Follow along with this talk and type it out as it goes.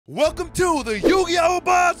Welcome to the Yu-Gi-Oh!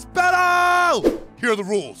 Boss Battle! Here are the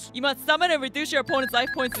rules. You must summon and reduce your opponent's life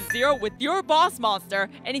points to 0 with your boss monster.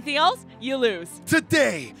 Anything else, you lose.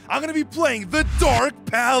 Today, I'm gonna be playing the Dark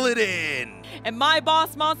Paladin. And my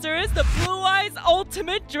boss monster is the Blue Eyes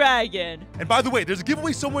Ultimate Dragon. And by the way, there's a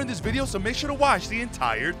giveaway somewhere in this video, so make sure to watch the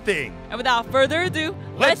entire thing. And without further ado,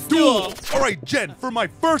 let's duel! Alright, Jen, for my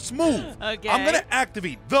first move, Okay. I'm gonna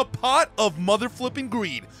activate the Pot of Mother Flipping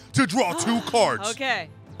Greed to draw 2 cards. Okay.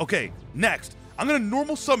 Okay, next, I'm gonna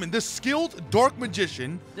normal summon the Skilled Dark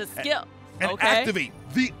Magician. The skill. And Okay. activate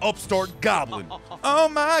the Upstart Goblin. Oh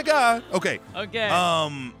my god. Okay. Okay. Huh?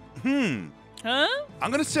 I'm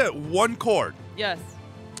gonna set 1 card. Yes.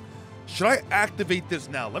 Should I activate this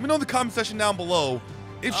now? Let me know in the comment section down below.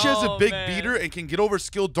 If she has a big beater and can get over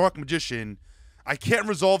Skilled Dark Magician, I can't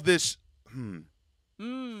resolve this.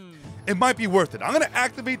 It might be worth it. I'm gonna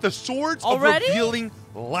activate the Swords of Revealing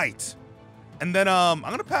Light. And then I'm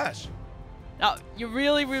gonna pass. Oh, you're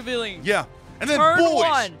really revealing. Yeah. And then Turn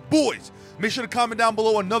 1. boys, make sure to comment down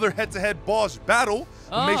below another head-to-head boss battle.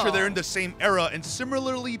 Make sure they're in Oh. the same era and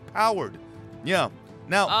similarly powered. Yeah.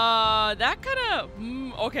 Now, that kind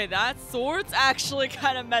of, okay, that swords actually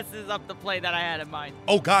kind of messes up the play that I had in mind.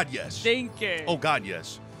 oh god, yes. Thinking. Oh god,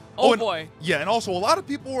 yes. Oh, and, boy. Yeah, and also a lot of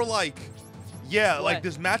people were like, yeah, What? like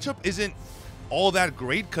this matchup isn't all that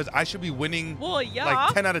great because I should be winning Well, yeah.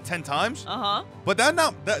 like 10 out of 10 times. Uh-huh. But that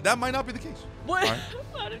might not be the case. What? All right.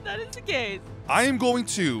 What if that is the case? I am going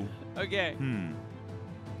to, Okay.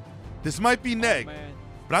 this might be neg, Man.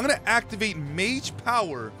 but I'm going to activate Mage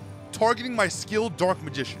Power targeting my Skilled Dark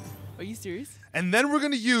Magician. Are you serious? And then we're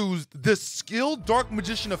going to use the Skilled Dark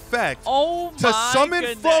Magician effect Oh to my summon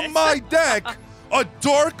goodness. from my deck a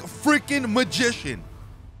Dark freaking Magician.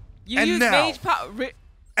 You and use now- mage power.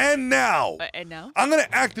 And now, And now? I'm going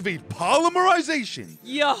to activate Polymerization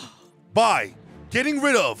Yo. by getting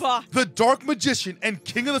rid of Fuck. the Dark Magician and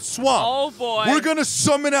King of the Swamp. Oh boy. We're going to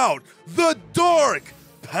summon out the Dark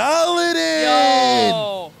Paladin.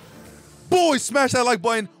 Yo. Boys, smash that like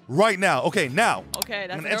button right now. Okay, now. Okay, I'm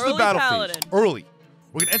that's gonna an enter early the battle paladin. phase. Early.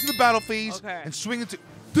 We're going to enter the battle phase Okay. and swing into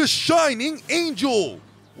the Shining Angel.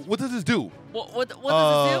 What does this do? What does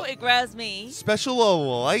it do? It grabs me. Special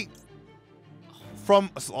light from...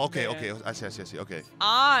 Okay, Yeah. okay. I see. Okay.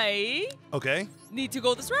 I Okay. need to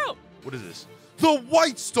go this route. What is this? The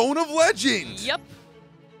White Stone of Legend. Yep.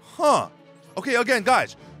 Huh. Okay, again,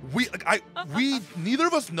 guys, we neither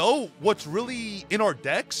of us know what's really in our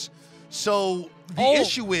decks. So the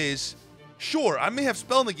issue is, sure, I may have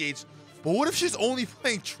spell negates, but what if she's only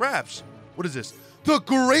playing traps? What is this? The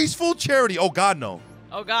Graceful Charity. Oh God, no.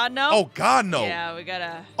 Oh God, no. Oh God, no. Yeah, we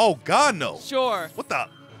gotta. Oh God, no. Sure. What the?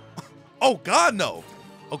 Oh God, no.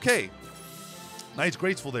 Okay. Nice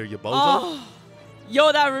graceful there, you bozo. Oh.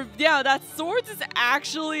 Yo, that swords is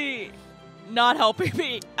actually not helping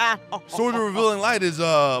me at all. Sword of Revealing Light is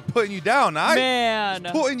putting you down, aight? Man.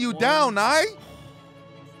 Putting you down, aight?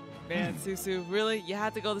 Man, Susu, really? You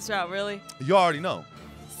had to go this route, really? You already know.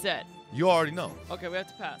 Set. You already know. Okay, we have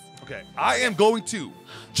to pass. Okay, I am going to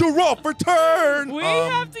draw for turn. We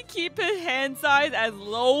have to keep his hand size as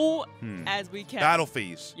low as we can. Battle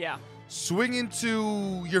phase. Yeah. Swing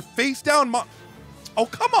into your face down. Oh,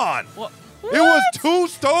 come on. What? It was 2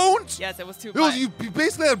 stones? Yes, it was 2. It was, you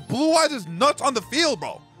basically had Blue Eyes as nuts on the field,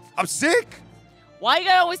 bro. I'm sick. Why you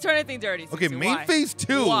gotta always turn anything dirty? Okay, Susu? main Why? phase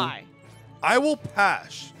 2. Why? I will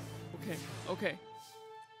pass. Okay.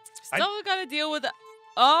 Still gotta deal with the.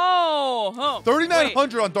 Oh, huh.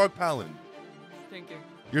 3,900 on Dark Paladin. Thinking.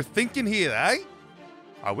 You're thinking here, eh?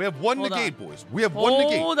 All right, we have one Hold negate, on. boys. We have one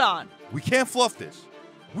negate. Hold on. We can't fluff this.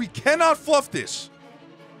 We cannot fluff this.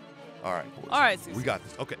 All right, boys. All right, Susu. We got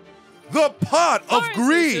this. Okay. The Pot of All right,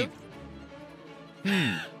 Greed.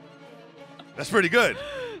 That's pretty good.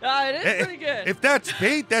 It is pretty good. If that's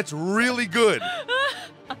bait, that's really good.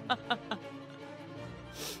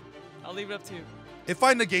 I'll leave it up to you. If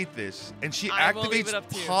I negate this and she I will leave it activates up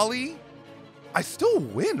to you. Poly, I still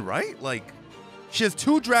win, right? Like, she has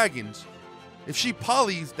 2 dragons. If she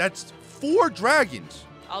polys, that's 4 dragons.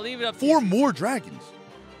 I'll leave it up to 4 you. more dragons.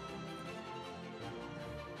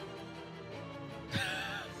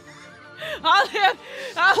 I'll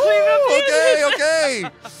leave it up to you. Okay.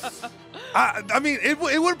 I mean,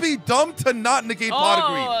 it would be dumb to not negate Pot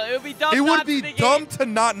of Greed. It would be dumb. It not would be to negate dumb to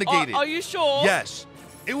not negate it. Are you sure? Yes.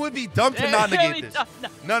 It would be dumb to It not would negate be this. dumb.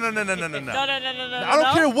 No. No. I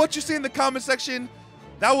don't care what you say in the comment section.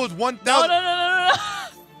 That was 1,000. No.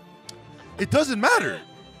 It doesn't matter.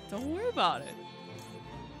 Don't worry about it.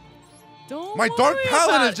 Don't. My Dark worry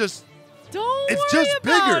Paladin about is just. Don't it's worry just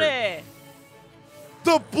about bigger. it.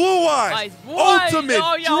 The Blue Eyes Ultimate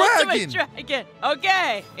Dragon. Ultimate Dragon.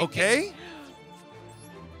 Okay. Okay.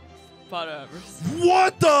 Whatever.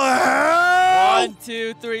 What the hell? 1,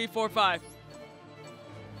 2, 3, 4, 5.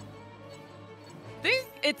 Think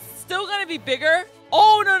it's still gonna be bigger.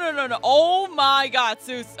 Oh no. Oh my God,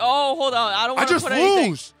 Zeus. Oh, hold on. I don't want to put anything. I just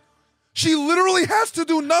lose. She literally has to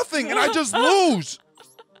do nothing, and I just lose.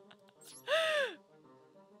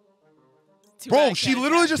 Bro, she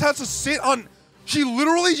literally just has to sit on. She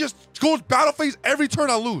literally just goes battle phase every turn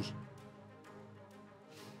I lose.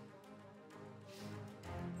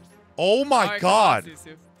 Oh my God.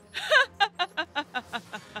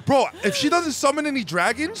 Bro, if she doesn't summon any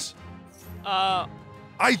dragons,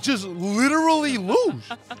 I just literally lose.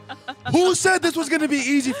 Who said this was going to be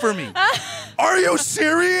easy for me? Are you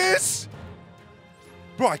serious?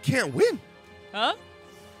 Bro, I can't win. Huh?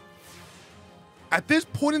 At this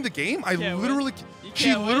point in the game,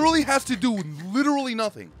 she literally has to do literally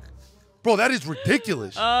nothing. Bro, that is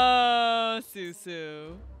ridiculous. Oh,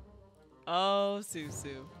 Susu. Oh,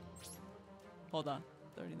 Susu. Hold on.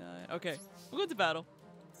 39. Okay. We'll go to battle.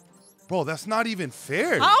 Bro, that's not even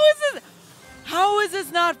fair. How is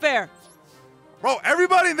this not fair? Bro,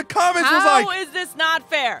 everybody in the comments was like, how is this not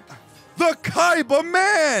fair? The Kaiba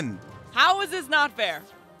man. How is this not fair?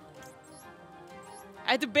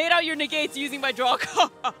 I had to bait out your negates using my draw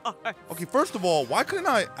card. Okay, first of all, why couldn't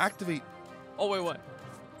I activate? Oh, wait, what?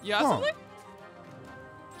 You have something?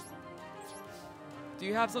 Do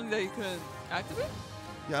you have something that you couldn't activate?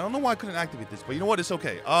 Yeah, I don't know why I couldn't activate this, but you know what? It's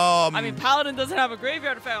okay. I mean, Paladin doesn't have a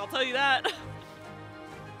graveyard effect, I'll tell you that.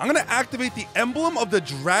 I'm going to activate the emblem of the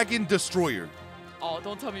Dragon Destroyer. Oh,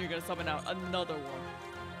 don't tell me you're going to summon out another one.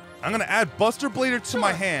 I'm going to add Buster Blader to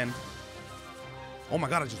my hand. Oh my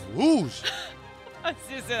God, I just lose.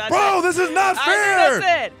 Bro, this is not fair.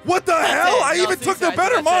 That's it. What the hell? I even took the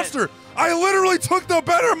better monster. I literally took the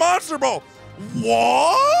better monster, bro.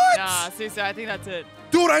 What? Nah, seriously, I think that's it.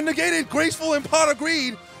 Dude, I negated Graceful and Pot of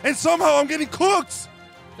Greed, and somehow I'm getting cooked.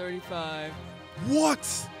 35.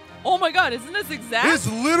 What? Oh my God, isn't this exact? It's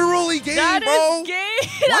literally game, that bro. Is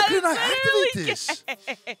game. Why couldn't I activate this?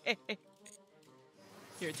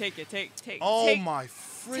 Here, take it. Take. Oh my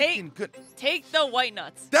freaking good. Take the white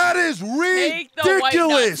nuts. That is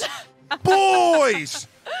ridiculous. Boys.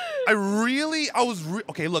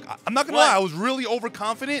 Okay, look, I'm not going to lie. I was really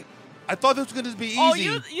overconfident. I thought this was going to be easy. Oh,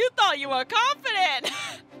 you thought you were confident.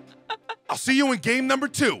 I'll see you in game number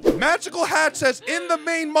 2. Magical Hat says in the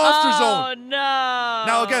main monster zone. Oh, no.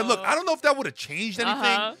 Now, again, look, I don't know if that would have changed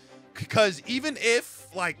anything. Because even if,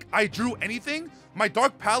 like, I drew anything, my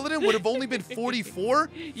Dark Paladin would have only been 44.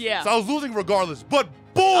 Yeah. So I was losing regardless. But,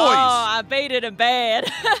 boys. Oh, I baited him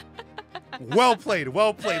bad. Well played.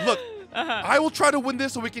 Well played. Look, I will try to win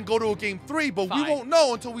this so we can go to a game 3, but we won't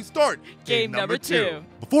know until we start game number 2.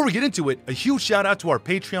 Before we get into it, a huge shout out to our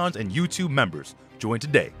Patreons and YouTube members. Join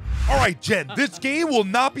today. All right, Jen, this game will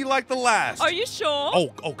not be like the last. Are you sure?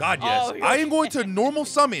 Oh God, yes. Oh, I am going to normal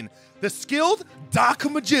summon the skilled Dark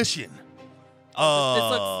Magician.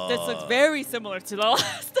 This looks very similar to the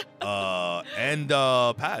last. And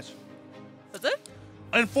patch. That's it?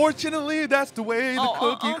 Unfortunately, that's the way the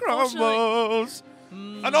cookie crumbles.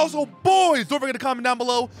 And also, boys, don't forget to comment down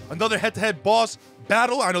below another head-to-head boss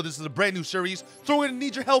battle. I know this is a brand new series, so we're going to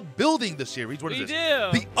need your help building the series. What is this?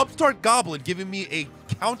 The Upstart Goblin giving me a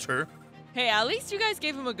counter. Hey, at least you guys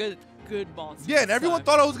gave him a good monster. Yeah, and everyone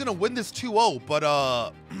thought I was going to win this 2-0, but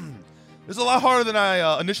it's a lot harder than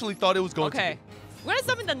I initially thought it was going to be. Okay, we're going to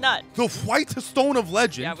summon the nut. The White Stone of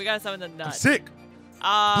Legend. Yeah, we got to summon the nut. I'm sick. Blue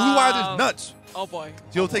Eyes is nuts. Oh boy. So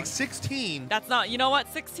you'll take 16. That's not, you know what?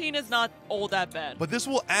 16 is not all that bad. But this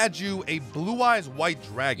will add you a Blue Eyes White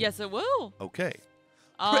Dragon. Yes, it will. Okay.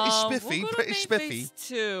 Pretty spiffy. We'll go Pretty to spiffy. phase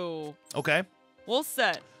 2. Okay. We'll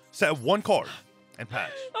set. Set 1 card and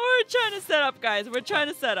patch. We're trying to set up, guys. We're trying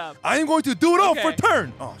to set up. I am going to do it all for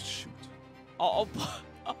turn. Oh, shoot. Oh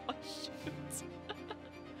shoot.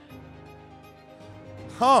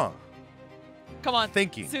 Huh. Come on.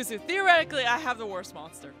 Thinking. Susu, theoretically, I have the worst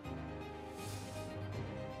monster.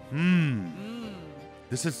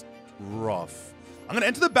 This is rough. I'm going to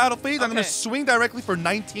enter the battle phase. I'm going to swing directly for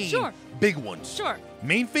 19 big ones. Sure.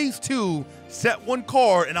 Main phase 2, set 1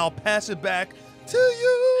 card, and I'll pass it back to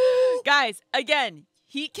you. Guys, again,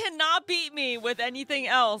 he cannot beat me with anything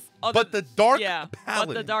else. But the Dark Paladin.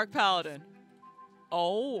 But the Dark Paladin.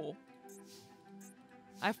 Oh.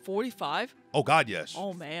 I have 45? Oh, God, yes.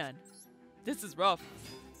 Oh, man. This is rough.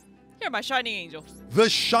 Here, my Shining Angel. The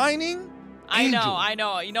Shining Angel. I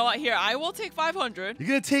know. You know what? Here, I will take 500. You're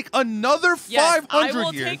going to take another 500 I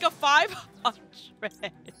will here. take a 500.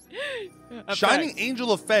 Shining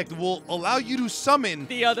Angel effect will allow you to summon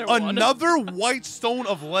the other one. another white stone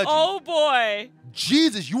of legend. Oh boy.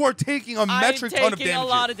 Jesus, you are taking a metric ton of damage. I'm taking a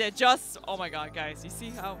lot of damage. Oh my god, guys. You see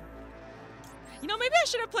how... You know, maybe I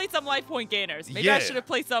should have played some life point gainers. Maybe I should have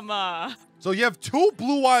played some... So you have 2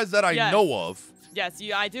 blue eyes that I know of. Yes,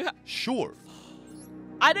 I do. Sure.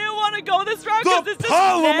 I didn't want to go this route because this is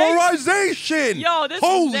polymerization. Yo, this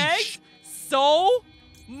Holy is so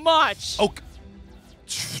much. Okay.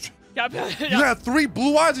 You had 3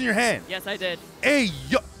 blue eyes in your hand. Yes, I did. Hey,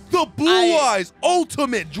 the blue eyes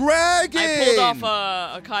ultimate dragon. I pulled off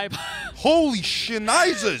a Kaiba. Holy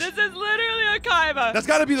shenizers. This is literally a Kaiba. That's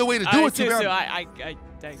got to be the way to do it. Susu, I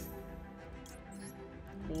dang.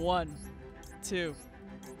 1, 2,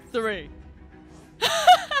 3.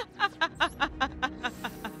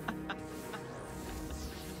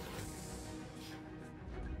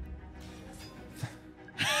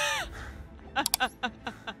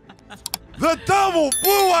 The double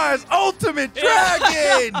blue eyes ultimate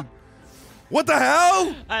dragon. What the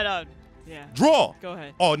hell? I don't. Yeah. Draw. Go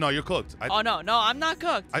ahead. Oh no, you're cooked. Oh no, I'm not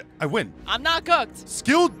cooked. I win. I'm not cooked.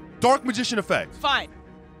 Skilled Dark Magician effect. Fine.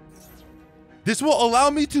 This will allow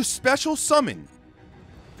me to special summon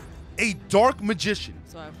a Dark Magician.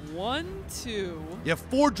 So I have 1, 2. You have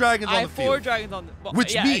 4 dragons on the field. I have 4 dragons on the field.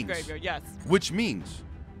 Which means. Graveyard, yes. Which means.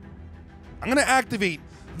 I'm gonna activate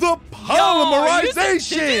the polymerization.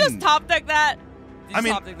 Did you just top deck that?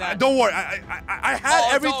 Don't worry. I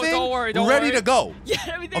had everything don't ready worry. to go. Yeah,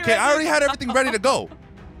 everything Okay, ready. I already had everything ready to go.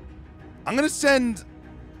 I'm gonna send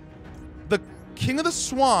the King of the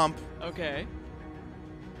Swamp Okay.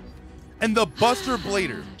 and the Buster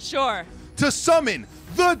Blader Sure. to summon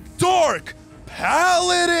the Dark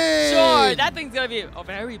Paladin. Sure, that thing's gonna be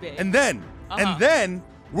very big. And then,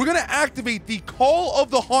 we're gonna activate the Call of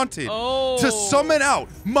the Haunted to summon out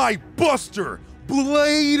my Buster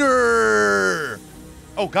Blader.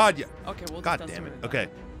 Oh God, yeah. Okay, well, God damn it. Okay,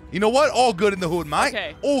 you know what? All good in the hood, Mike.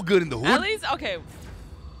 Okay. All good in the hood. At least, okay.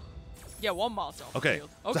 Yeah, 1 milestone. Okay.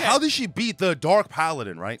 Okay. So how does she beat the Dark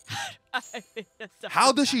Paladin, right?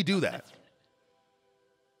 How does she do that?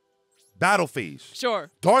 Battle phase.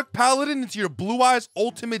 Sure. Dark Paladin into your Blue Eyes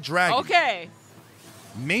Ultimate Dragon. Okay.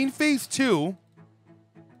 Main phase 2.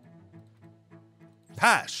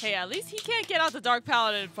 Pass. Hey, at least he can't get out the Dark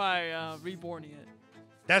Paladin by reborning it.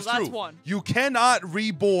 That's so true. That's 1. You cannot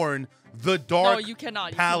reborn the Dark No, you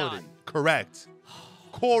cannot. Paladin. Correct.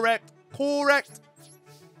 Correct.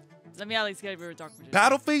 Let me at least get rid of Dark Magician.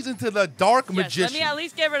 Battle phase into the Dark Magician. Let me at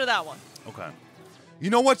least get rid of that one. Okay. You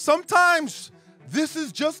know what? Sometimes this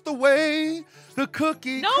is just the way the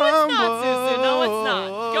cookie crumbles. No, it's not, Susu. No, it's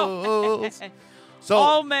not. Go ahead. So,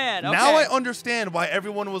 oh, man. Okay. Now I understand why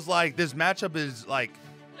everyone was like, this matchup is, like,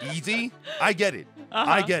 easy. I get it.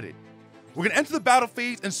 I get it. We're going to enter the battle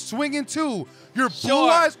phase and swing into your Blue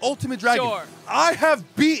Eyes Ultimate Dragon. Sure. I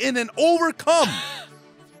have beaten and overcome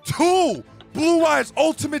 2 Blue Eyes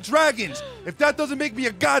Ultimate Dragons. If that doesn't make me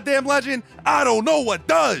a goddamn legend, I don't know what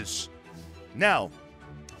does. Now,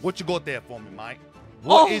 what you got there for me, Mike?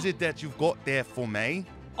 What is it that you've got there for me?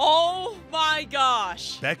 Oh, my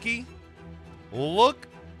gosh. Becky, look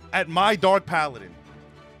at my Dark Paladin.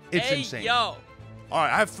 It's insane. Yo. All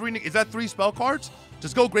right, I have 3. Is that 3 spell cards?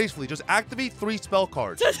 Just go gracefully. Just activate 3 spell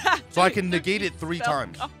cards so I can negate it 3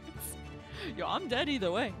 times. Yo, I'm dead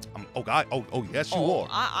either way. Oh God. Oh yes, you are.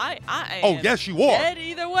 I am. Oh yes, you are. Dead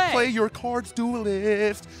either way. Play your cards,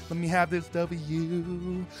 duelist. Let me have this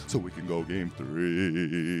W so we can go game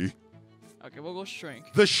 3. Okay, we'll go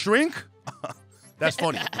shrink. The shrink? That's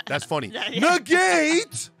funny. That's funny. Yeah.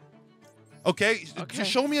 Negate. Okay. Just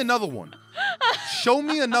show me another one. Show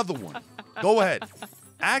me another one. Go ahead.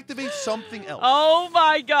 Activate something else. Oh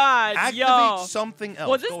my God. Activate something else.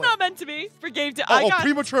 Was this not meant to be for game 2?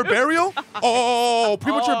 Premature burial?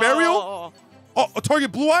 Premature burial?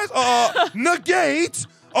 Target Blue Eyes? Negate?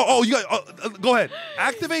 You got, go ahead.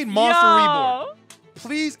 Activate Monster Reborn.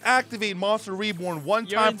 Please activate Monster Reborn one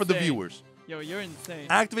time for the viewers. Yo, you're insane.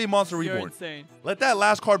 Activate Monster Reborn. You're insane. Let that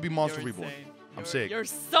last card be Monster Reborn. I'm sick. You're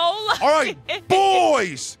so lucky. All right,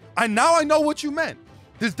 boys. Now I know what you meant.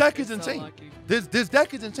 This deck is insane. This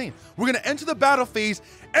deck is insane. We're going to enter the battle phase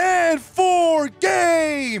and for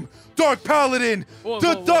game. Dark Paladin.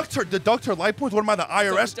 Deduct her life points. What am I, the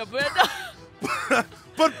IRS?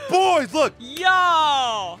 But boys, look.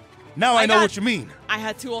 Yo. Now I know what you mean. I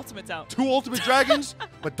had 2 ultimates out. 2 ultimate dragons,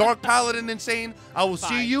 but Dark Paladin insane. I will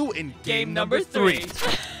see you in game number 3.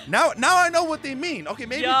 Now I know what they mean. Okay,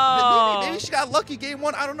 maybe she got lucky game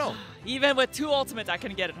 1. I don't know. Even with 2 ultimates, I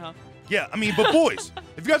couldn't get it, huh? Yeah, I mean, but boys,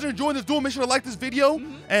 if you guys are enjoying this duel, make sure to like this video,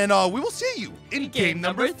 and we will see you in game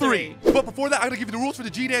number 3. But before that, I gotta give you the rules for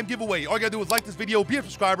the GDAM giveaway. All you gotta do is like this video, be a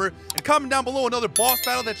subscriber, and comment down below another boss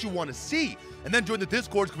battle that you want to see. And then join the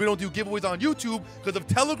Discord, because we don't do giveaways on YouTube because of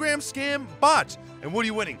Telegram scam bots. And what are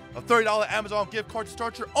you winning? A $30 Amazon gift card to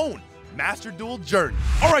start your own Master Duel journey.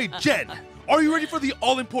 All right, Jen. Are you ready for the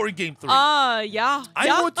all-important game 3? Yeah.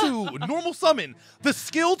 I'm going to normal summon the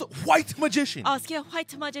skilled white magician. Skilled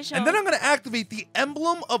white magician. And then I'm going to activate the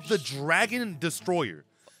emblem of the Dragon Destroyer.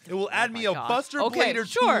 It will add me a Buster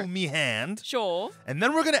Blader to me hand. Sure. And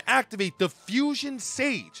then we're going to activate the Fusion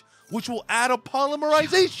Sage, which will add a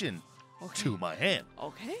polymerization to my hand.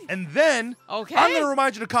 Okay. And then I'm going to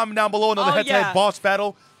remind you to comment down below another head-to-head boss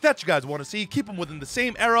battle that you guys want to see. Keep them within the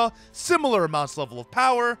same era, similar amounts level of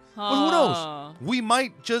power. But who knows? We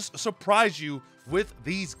might just surprise you with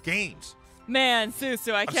these games. Man,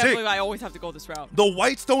 Susu, I can't believe I always have to go this route. The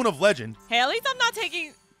White Stone of Legend. Hey, at least I'm not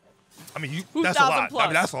taking... I mean, that's a lot. I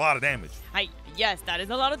mean, that's a lot of damage. Yes, that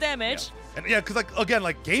is a lot of damage. Yeah. And because again,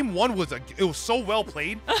 game 1 was it was so well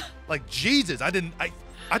played. Like Jesus, I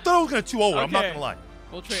thought I was gonna 2-0. I'm not gonna lie.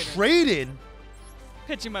 We'll trade it. Traded.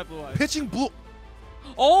 Pitching my blue eyes. Pitching blue.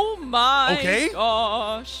 Oh my Okay.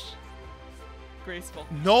 gosh. Graceful.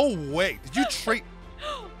 No way. Did you trade?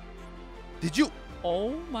 Did you?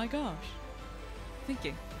 Oh my gosh.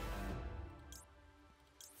 Thinking.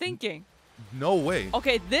 No way.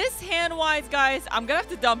 Okay, this hand-wise, guys, I'm gonna have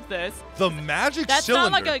to dump this. The magic That's cylinder.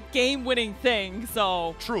 not like a game-winning thing,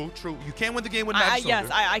 so... True. You can't win the game with magic cylinder.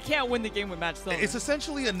 Yes, I can't win the game with magic cylinder. It's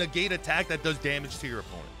essentially a negate attack that does damage to your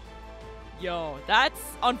opponent. Yo, that's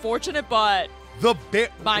unfortunate, but...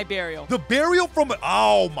 My burial. The burial from...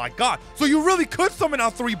 Oh my god. So you really could summon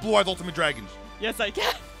out 3 Blue Eyes Ultimate Dragons. Yes, I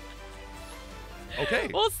can. Okay.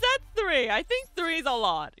 Well, set 3. I think 3 is a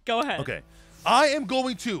lot. Go ahead. Okay. I am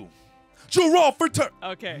going to... draw for turn.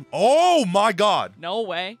 Okay. Oh my god. No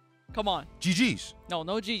way. Come on. GG's. No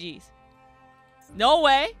GG's. No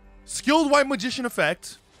way. Skilled White Magician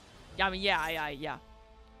effect. I mean, yeah.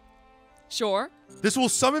 Sure. This will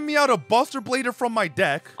summon me out a Buster Blader from my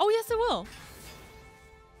deck. Oh, yes, it will.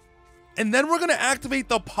 And then we're going to activate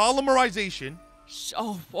the polymerization.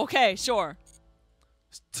 Oh, okay, sure.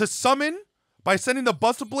 To summon by sending the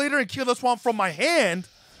Buster Blader and Kill the Swamp from my hand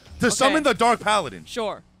to summon the Dark Paladin.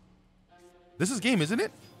 Sure. This is game, isn't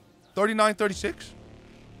it? 39-36?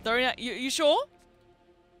 39. You sure?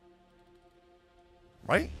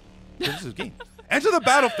 Right? This is game. Enter the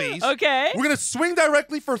battle phase. Okay. We're going to swing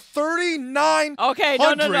directly for 39. Okay,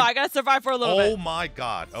 no. I got to survive for a little bit. Oh my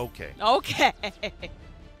god. Okay. Okay.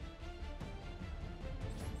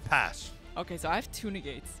 Pass. Okay, so I have 2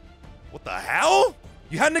 negates. What the hell?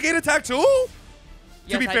 You had negate attack too? Yes,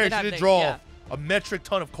 to be fair, she did draw yeah. a metric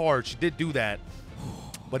ton of cards. She did do that.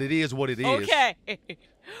 But it is what it is. Okay.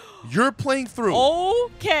 You're playing through.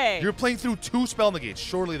 Okay. You're playing through 2 spell negates.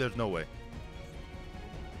 Surely there's no way.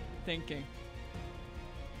 Thinking.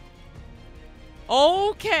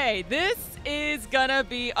 Okay, this is gonna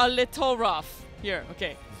be a little rough. Here,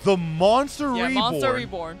 okay. The Monster Reborn. Monster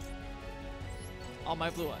Reborn. On my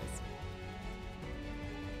blue eyes.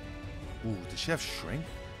 Ooh, does she have Shrink?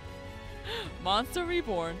 Monster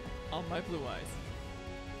Reborn on my blue eyes.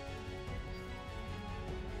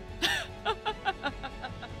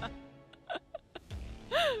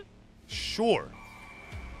 Sure.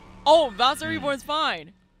 Oh, Monster Reborn's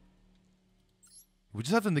fine. We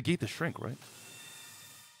just have to negate the Shrink, right?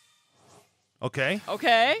 Okay.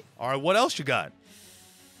 Okay. All right, what else you got?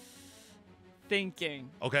 Thinking.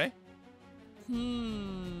 Okay.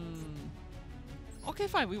 Okay,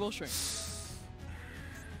 fine. We will shrink.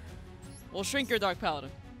 We'll shrink your Dark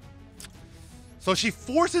Paladin. So she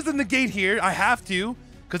forces the negate here. I have to,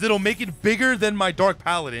 because it'll make it bigger than my Dark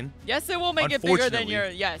Paladin. Yes, it will make it bigger than your...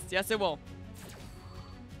 Yes, it will.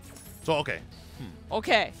 So, okay.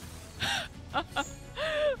 Okay.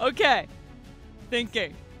 Okay.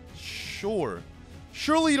 Thinking. Sure.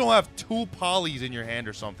 Surely you don't have 2 polys in your hand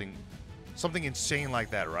or something. Something insane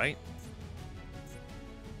like that, right?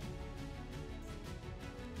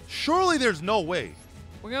 Surely there's no way.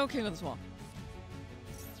 We're going to go King of the Swamp.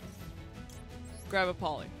 Grab a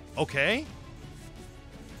poly. Okay.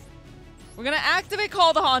 We're going to activate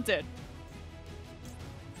Call the Haunted.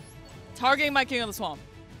 Targeting my King of the Swamp.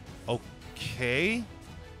 Okay.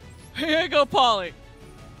 Here you go, Polly.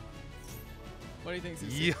 What do you think,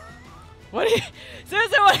 Susie? Yeah. What do you...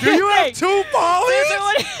 Susie, what do you think? Do you have 2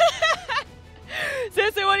 polys?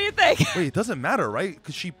 Susie, what do you think? Wait, it doesn't matter, right?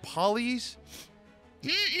 Because she polys...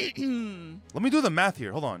 Let me do the math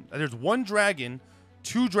here. Hold on. There's 1 dragon,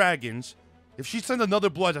 2 dragons. If she sends another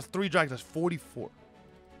blood, that's 3 dragons. That's 44.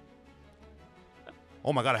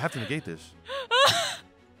 Oh my god, I have to negate this.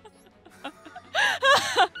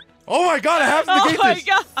 Oh my god, I have to negate this.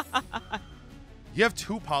 Oh my god. You have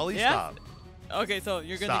 2 polys? Yeah. Stop. Okay, so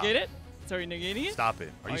you're gonna Stop. negate it? So you're negating it? Stop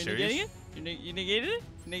it. Are you serious? Negating it? You negated it?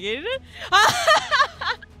 Negated it?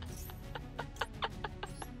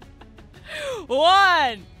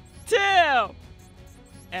 1, 2,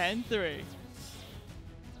 and 3.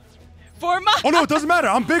 4 months. Oh no, it doesn't matter.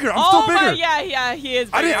 I'm bigger. I'm still bigger. Yeah, he is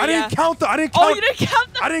bigger. I didn't count the. I didn't Oh, count. you didn't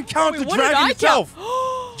count the. I didn't count Wait, the what did dragon I itself. count?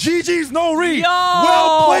 GG's no re. Yo.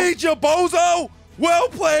 Well played, you bozo. Well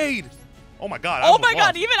played. Oh my god. Oh my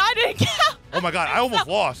god, even I didn't count. Oh my god, I almost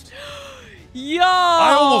lost. Yo.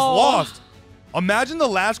 I almost lost. Imagine the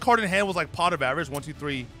last card in hand was like pot of average. 1, 2,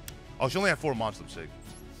 3. Oh, she only had 4 monster sig.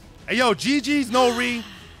 Hey yo, GG's no re.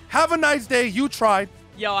 Have a nice day. You tried.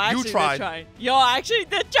 Yo, I actually You tried. did try. Yo, I actually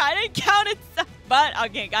did try. I didn't count it. But,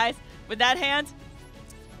 okay, guys, with that hand, That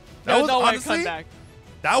there was was no way to honestly, come back.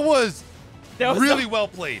 that was There was really no, well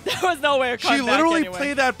played. there was no way to come She back literally anyway.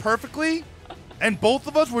 played that perfectly, and both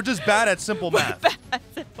of us were just bad at simple math. Bad.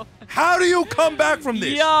 How do you come back from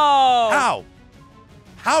this? Yo. How?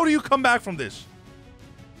 How do you come back from this?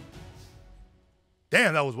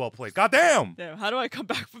 Damn, that was well played. God damn. Damn, how do I come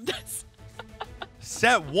back from this?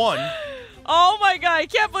 Set 1. Oh my god, I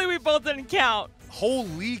can't believe we both didn't count.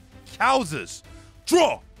 Holy cowses.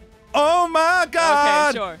 Draw. Oh my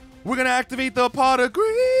god. Okay, sure. We're going to activate the pot of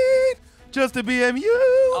greed just to BM you.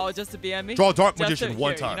 Oh, just to BM me? Draw Dark Just Magician to,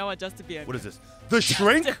 one here, time. You know what? Just to BM What me. is this? The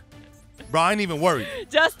Shrink? Bro, I ain't even worried.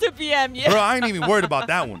 Just to BM you. Bro, I ain't even worried about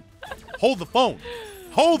that one. Hold the phone.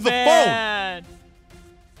 Hold the Man. phone.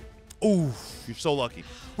 Ooh, you're so lucky.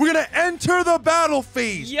 We're going to enter the battle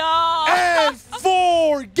phase. Yo. And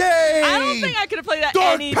 4 games. I don't think I could have played that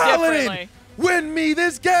Dark any Paladin, differently. win me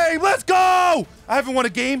this game. Let's go. I haven't won a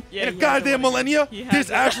game Yeah, in a he hasn't goddamn won a game. millennia. He This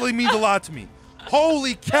hasn't. actually means a lot to me.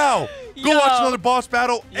 Holy cow. Go Yo. watch another boss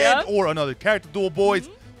battle Yep. and or another character duel, boys.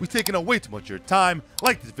 We've taken up way too much of your time.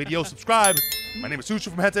 Like this video, subscribe. My name is Sushu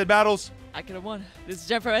from HeadtoHead Battles. I could have won. This is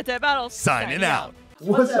Jen from HeadtoHead Battles. Signing out.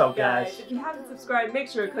 What's up, guys? If you haven't subscribed, make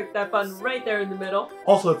sure to click that button right there in the middle.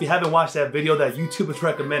 Also, if you haven't watched that video that YouTube is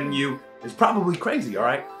recommending you, it's probably crazy,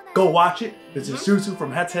 alright? Go watch it. This is Susu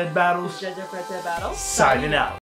from HeadtoHead Battles, Jen from HeadtoHead Battles. signing out.